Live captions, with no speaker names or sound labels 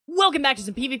Welcome back to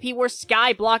some Pvpwars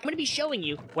Skyblock. I'm going to be showing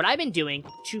you what I've been doing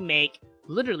to make,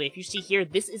 literally, if you see here,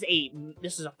 this is a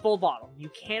full bottle. You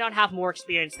cannot have more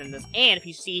experience than this. And if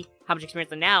you see how much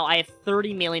experience now, I have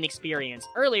 30 million experience.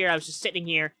 Earlier, I was just sitting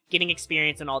here getting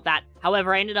experience and all that.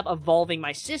 However, I ended up evolving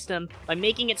my system by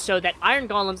making it so that iron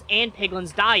golems and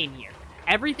piglins die in here.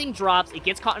 Everything drops, it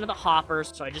gets caught into the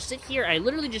hoppers, so I just sit here, I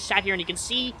literally just sat here, and you can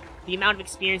see the amount of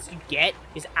experience you get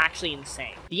is actually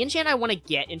insane. The enchant I want to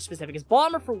get in specific is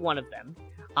Bomber for one of them,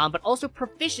 but also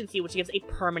Proficiency, which gives a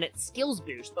permanent skills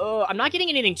boost. I'm not getting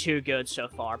anything too good so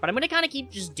far, but I'm going to kind of keep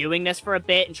just doing this for a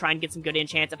bit and try and get some good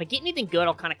enchants. If I get anything good,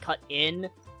 I'll kind of cut in,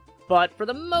 but for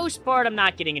the most part, I'm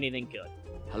not getting anything good.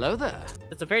 Hello there.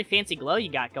 That's a very fancy glow you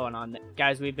got going on.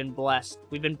 Guys, we've been blessed.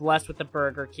 We've been blessed with the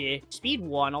burger key. Speed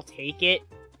 1, I'll take it.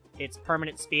 It's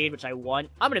permanent speed, which I want.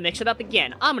 I'm going to mix it up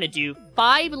again. I'm going to do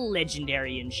 5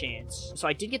 legendary enchants. So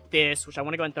I did get this, which I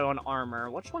want to go and throw on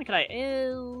armor. Which one could I...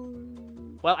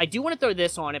 Well, I do want to throw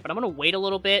this on it, but I'm going to wait a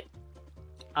little bit.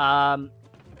 I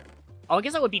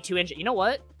guess that would be 2 enchants. You know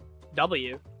what?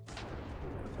 W.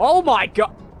 Oh my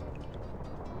god!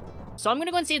 So I'm going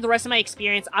to go and save the rest of my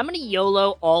experience. I'm going to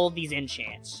YOLO all of these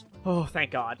enchants. Oh,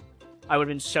 thank God. I would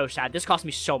have been so sad. This cost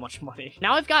me so much money.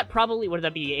 Now I've got probably, what would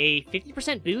that be, a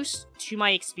 50% boost to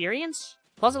my experience?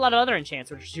 Plus a lot of other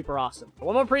enchants, which are super awesome.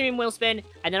 One more premium wheel spin,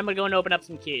 and then I'm going to go and open up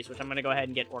some keys, which I'm going to go ahead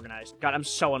and get organized. God, I'm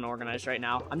so unorganized right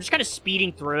now. I'm just kind of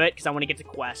speeding through it because I want to get to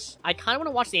quests. I kind of want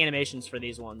to watch the animations for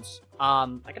these ones.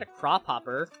 I got a crop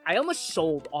hopper. I almost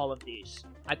sold all of these.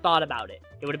 I thought about it.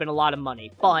 It would have been a lot of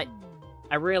money, but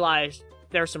I realized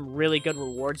there are some really good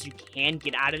rewards you can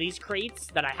get out of these crates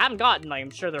that I haven't gotten. Like, I'm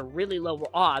sure they're really low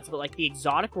odds, but, like, the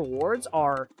exotic rewards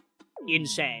are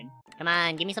insane. Come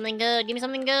on, give me something good. Give me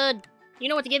something good. You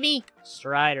know what to give me?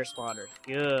 Strider spawner.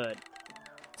 Good.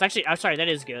 It's actually... I'm sorry, that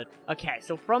is good. Okay,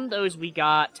 so from those, we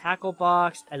got Tackle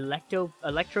Box, Electro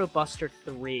Buster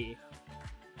 3.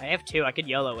 I have 2. I could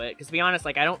YOLO it. Because, to be honest,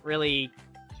 like, I don't really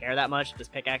care that much if this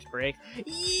pickaxe breaks.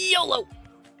 YOLO!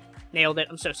 Nailed it.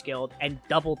 I'm so skilled. And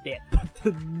double dip.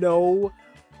 No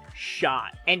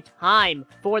shot. And time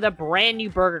for the brand new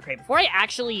burger crate. Before I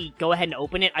actually go ahead and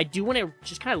open it, I do want to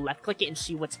just kind of left click it and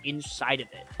see what's inside of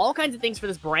it. All kinds of things for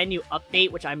this brand new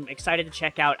update, which I'm excited to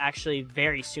check out actually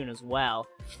very soon as well.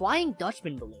 Flying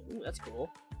Dutchman balloon. Ooh, that's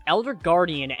cool. Elder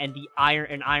Guardian and the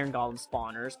Iron Golem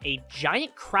spawners, a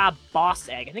giant crab boss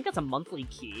egg, I think that's a monthly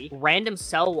key, random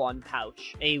cell wand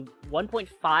pouch, a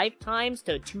 1.5 times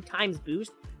to 2 times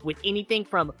boost with anything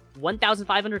from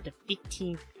 1,500 to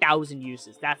 15,000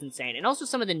 uses. That's insane. And also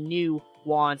some of the new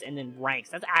wands and then ranks.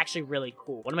 That's actually really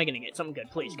cool. What am I gonna get? Something good,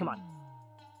 please. Come on.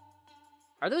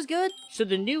 Are those good? So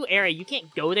the new area, you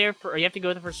can't go there for, or you have to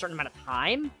go there for a certain amount of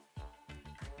time?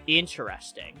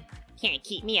 Interesting. Can't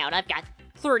keep me out. I've got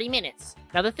 30 minutes.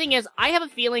 Now, the thing is, I have a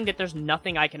feeling that there's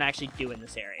nothing I can actually do in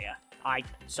this area.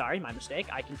 Sorry, my mistake.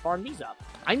 I can farm these up.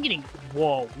 I'm getting,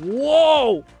 whoa,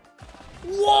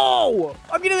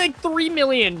 I'm getting like 3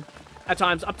 million at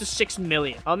times, up to 6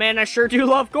 million. Oh man, I sure do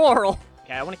love coral.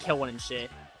 Okay, I want to kill one and shit.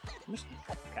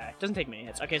 Okay, doesn't take many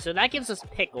hits. Okay, so that gives us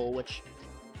pickle, which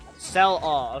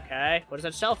okay. What does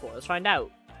that sell for? Let's find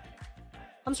out.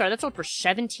 I'm sorry, that's sold for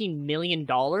 $17 million?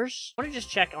 I want to just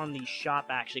check on the shop,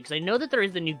 actually, because I know that there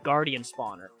is the new Guardian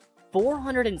spawner.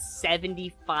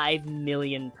 475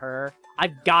 million per.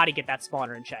 I've got to get that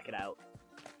spawner and check it out.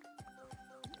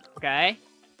 Okay.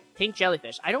 Pink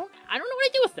jellyfish. I don't know what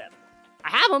to do with them. I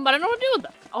have them, but I don't know what to do with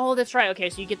them. Oh, that's right. Okay,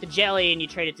 so you get the jelly, and you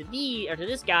trade it to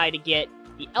this guy to get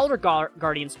the Elder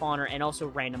Guardian spawner and also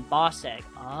random boss egg.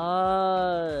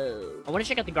 Oh. I want to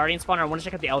check out the Guardian spawner. I want to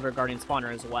check out the Elder Guardian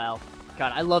spawner as well.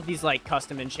 God, I love these, like,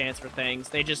 custom enchants for things.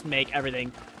 They just make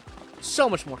everything so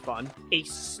much more fun. A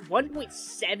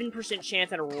 1.7%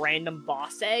 chance at a random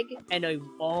boss egg, and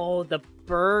the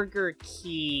burger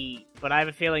key. But I have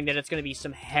a feeling that it's going to be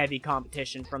some heavy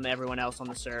competition from everyone else on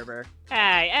the server.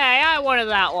 Hey, I wanted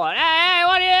that one. Hey!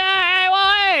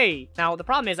 Now, the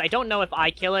problem is, I don't know if I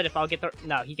kill it, if I'll get the...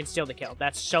 No, he can steal the kill.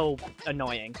 That's so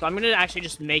annoying. So I'm going to actually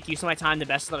just make use of my time the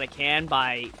best that I can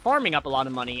by farming up a lot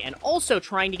of money and also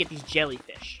trying to get these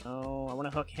jellyfish. Oh, I want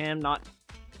to hook him, not...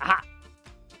 Aha!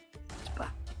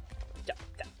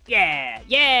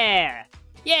 Yeah!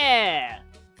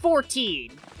 14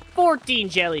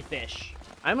 jellyfish.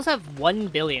 I almost have 1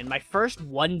 billion. My first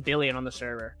 1 billion on the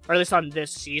server. Or at least on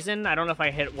this season. I don't know if I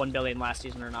hit 1 billion last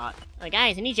season or not. Like,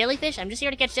 guys, any jellyfish? I'm just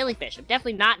here to catch jellyfish. I'm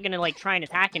definitely not gonna, like, try and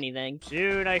attack anything.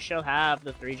 Soon I shall have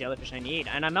the 3 jellyfish I need.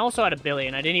 And I'm also at 1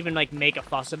 billion. I didn't even, like, make a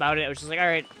fuss about it. I was just like,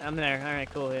 alright, I'm there. Alright,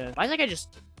 cool, yeah. Why is that guy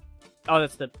just... Oh,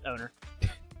 that's the owner.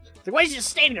 Like, why is he just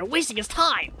standing there wasting his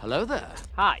time? Hello there.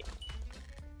 Hi.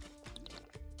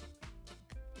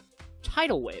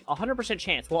 tidal wave, 100%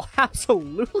 chance. Well,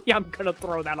 absolutely I'm gonna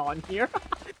throw that on here.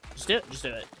 Just do it, just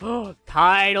do it. Oh,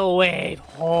 tidal wave.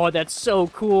 Oh, that's so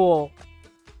cool.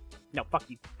 No, fuck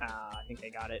you. I think they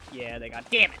got it. Yeah, they got it.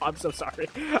 Damn it. I'm so sorry.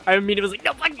 I immediately was like,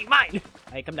 no, fuck you, mine.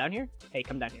 Hey, come down here. Hey,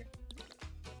 come down here.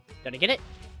 Did I get it?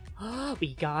 Oh,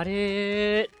 we got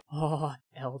it. Oh,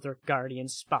 Elder Guardian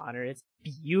spawner. It's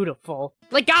beautiful.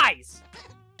 Like, guys!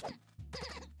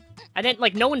 And then,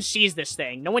 like, no one sees this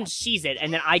thing. No one sees it,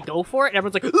 and then I go for it, and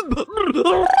everyone's like,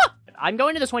 I'm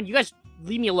going to this one. You guys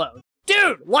leave me alone.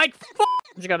 Dude, like,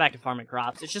 I'm just going back to farming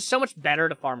crops. It's just so much better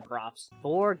to farm crops.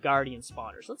 4 Guardian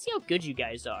spawners. Let's see how good you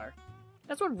guys are.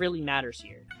 That's what really matters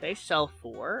here. They sell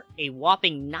for a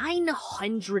whopping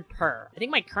 900 per. I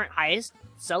think my current highest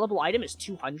sellable item is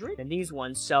 200. And these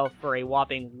ones sell for a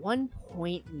whopping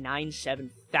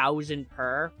 1.97 thousand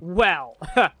per. Well,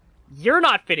 you're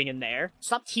not fitting in there.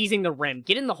 Stop teasing the rim.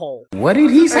 Get in the hole. What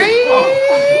did he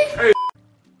say?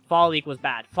 Fall equals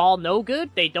bad. Fall no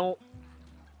good? They don't...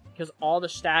 Because all the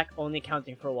stack only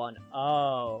counting for 1.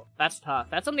 Oh, that's tough.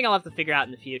 That's something I'll have to figure out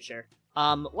in the future.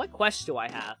 What quests do I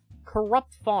have?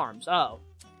 Corrupt farms. Oh.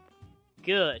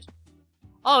 Good.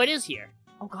 Oh, it is here.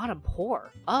 Oh god, I'm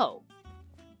poor. Oh.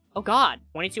 Oh god.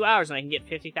 22 hours and I can get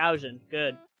 50,000.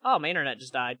 Good. Oh, my internet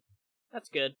just died. That's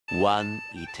good. 1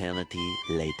 eternity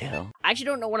later. I actually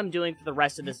don't know what I'm doing for the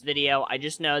rest of this video. I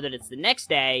just know that it's the next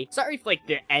day. Sorry if, like,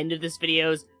 the end of this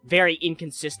video is very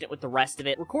inconsistent with the rest of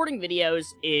it. Recording videos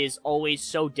is always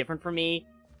so different for me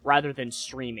rather than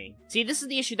streaming. See, this is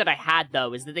the issue that I had,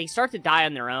 though, is that they start to die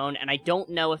on their own, and I don't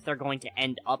know if they're going to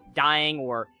end up dying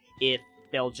or if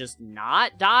they'll just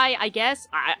not die, I guess.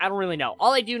 I don't really know.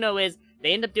 All I do know is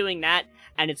they end up doing that,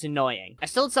 and it's annoying. I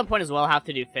still at some point as well have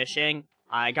to do fishing.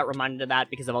 I got reminded of that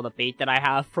because of all the bait that I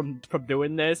have from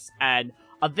doing this, and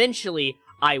eventually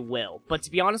I will. But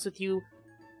to be honest with you,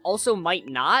 also might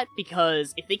not,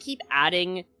 because if they keep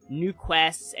adding new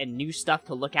quests and new stuff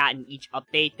to look at in each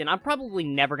update, then I'm probably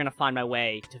never going to find my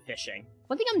way to fishing.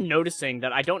 One thing I'm noticing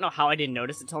that I don't know how I didn't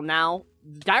notice until now,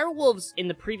 direwolves in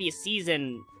the previous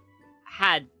season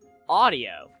had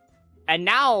audio, and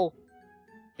now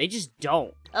they just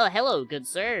don't. Oh, hello, good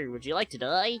sir. Would you like to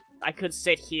die? I could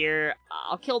sit here.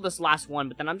 I'll kill this last one,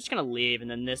 but then I'm just gonna leave,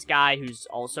 and then this guy who's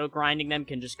also grinding them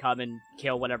can just come and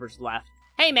kill whatever's left.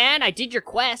 Hey, man, I did your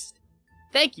quest.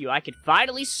 Thank you. I could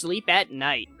finally sleep at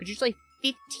night. Could you slay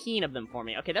 15 of them for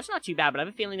me? Okay, that's not too bad, but I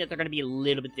have a feeling that they're gonna be a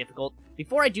little bit difficult.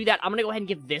 Before I do that, I'm gonna go ahead and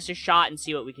give this a shot and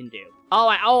see what we can do. Oh,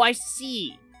 I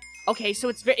see. Okay, so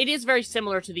it is very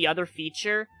similar to the other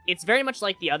feature. It's very much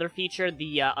like the other feature,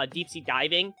 the deep sea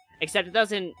diving, except it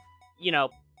doesn't, you know,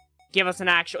 give us an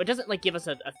actual, it doesn't like give us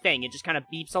a thing. It just kind of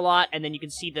beeps a lot, and then you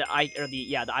can see the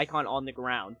icon on the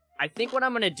ground. I think what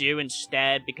I'm gonna do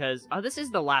instead, because this is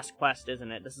the last quest,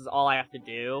 isn't it? This is all I have to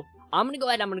do. I'm gonna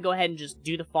go ahead and just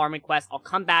do the farming quest. I'll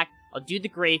come back, I'll do the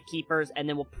gravekeepers, and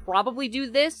then we'll probably do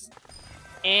this,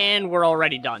 and we're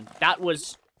already done. That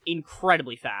was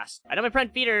incredibly fast. I know my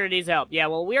friend Peter needs help. Yeah,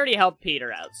 well, we already helped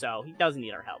Peter out, so he doesn't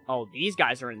need our help. Oh, these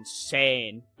guys are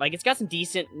insane. Like, it's got some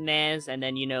decentness, and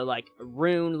then, you know, like,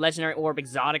 rune, legendary orb,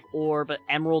 exotic orb,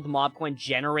 emerald mob coin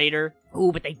generator.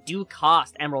 Ooh, but they do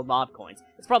cost emerald mob coins.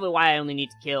 That's probably why I only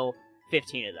need to kill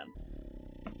 15 of them.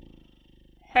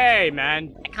 Hey,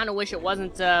 man. I kind of wish it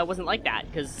wasn't like that,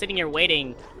 because sitting here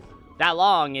waiting that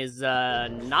long is,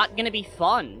 not gonna be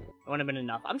fun. It wouldn't have been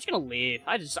enough. I'm just gonna leave.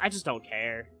 I just don't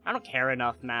care. I don't care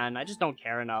enough, man. I just don't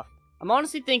care enough. I'm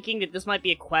honestly thinking that this might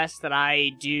be a quest that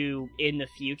I do in the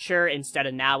future instead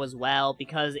of now as well,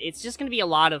 because it's just gonna be a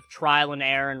lot of trial and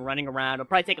error and running around. It'll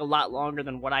probably take a lot longer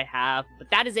than what I have.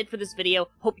 But that is it for this video.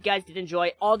 Hope you guys did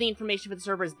enjoy. All the information for the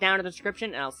server is down in the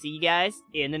description, and I'll see you guys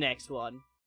in the next one.